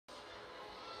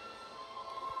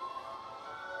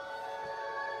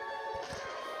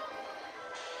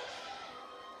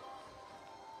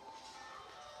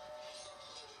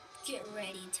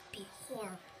ready to be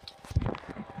horror.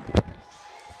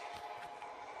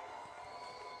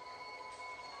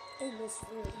 In this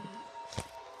room,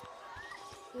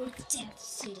 where deaf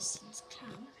citizens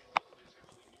come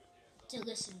to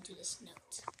listen to this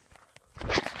note.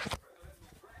 Only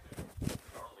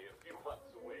a few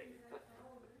months away.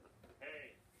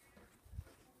 Hey.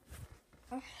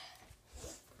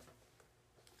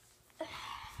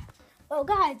 Well,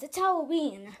 guys, it's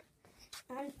Halloween,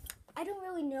 and I don't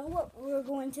really know what we're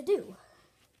going to do.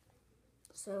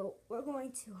 So we're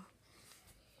going to,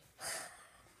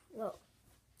 well,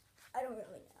 I don't really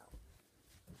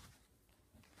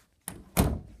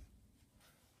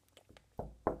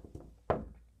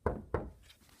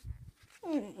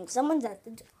know. Someone's at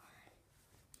the door.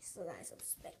 So I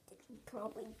suspected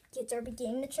probably kids are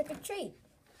beginning to trick or treat.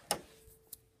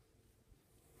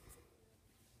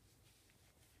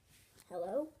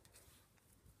 Hello?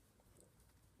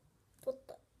 What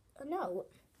the? Oh, no.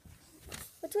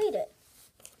 Let's read it.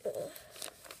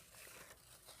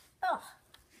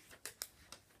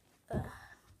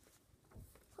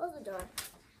 Close the door.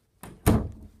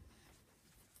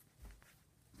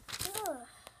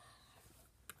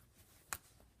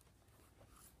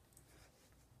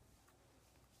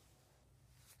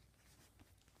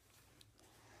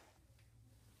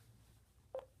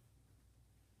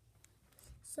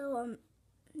 So,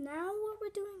 now what we're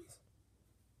doing is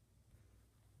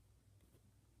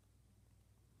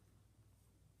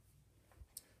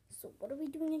so what are we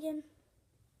doing again?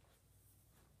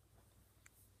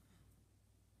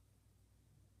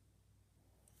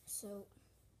 So,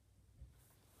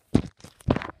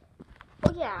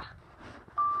 oh yeah.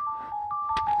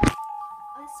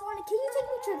 Sonic, can you take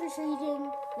me trick-or-treating?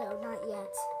 No, not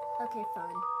yet. Okay,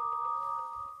 fine.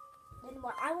 Then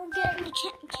what? I won't get any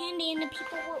candy and the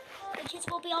kids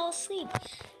will be all asleep.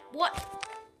 What?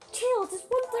 Chill, it's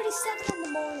 1:37 in the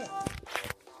morning.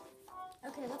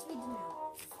 Okay, let's read the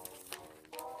note.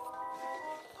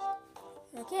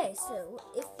 Okay, so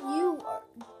if you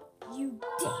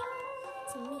dare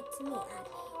to me at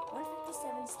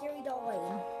 157 Scary Doll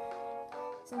Lane.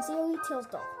 Sincerely, Tails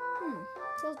Doll.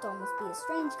 Tails Doll must be a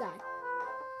strange guy.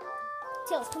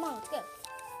 Tails, come on, let's go.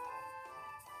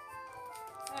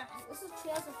 This is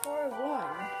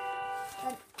 2041.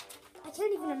 And I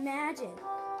can't even imagine.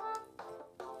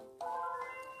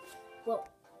 Well,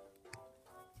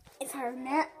 if I'd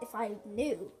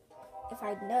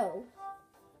know.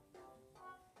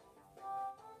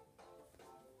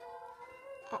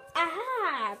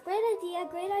 Aha! Great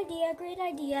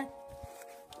idea.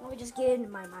 Let me just get it into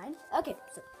my mind. Okay,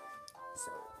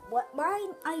 so what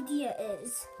my idea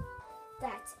is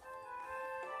that,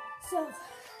 so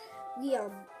we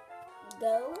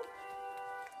go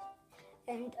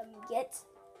and get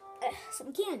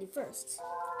some candy first,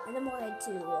 and then we'll head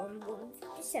to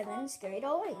 157 Scary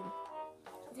Doll Lane.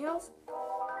 Something else?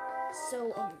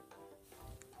 So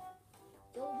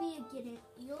you'll be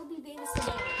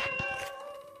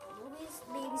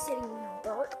babysitting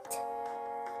Bert,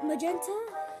 Magenta.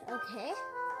 Okay.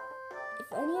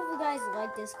 If any of you guys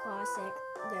like this classic,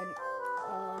 then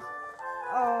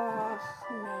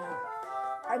man,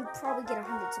 I'm probably get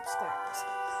 100 subscribers.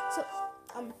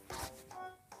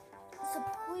 So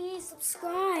please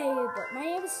subscribe. My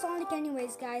name is Sonic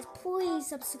anyways, guys. Please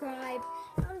subscribe.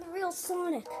 I'm the real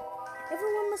Sonic.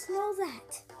 Everyone must know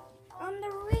that. I'm the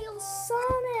real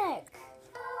Sonic.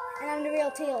 And I'm the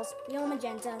real Tails, real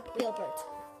Magenta, real Bert.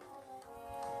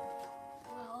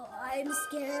 Well, I'm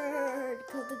scared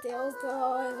because the Tails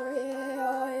doll is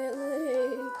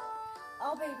really.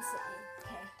 I'll babysit you,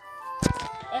 okay?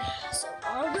 So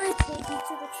I'm going to take you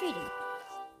trick-or-treating.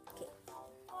 Okay.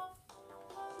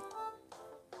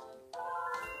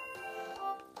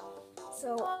 So,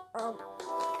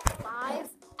 5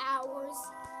 hours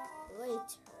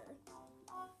later,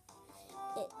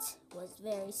 it was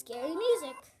very scary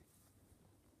music.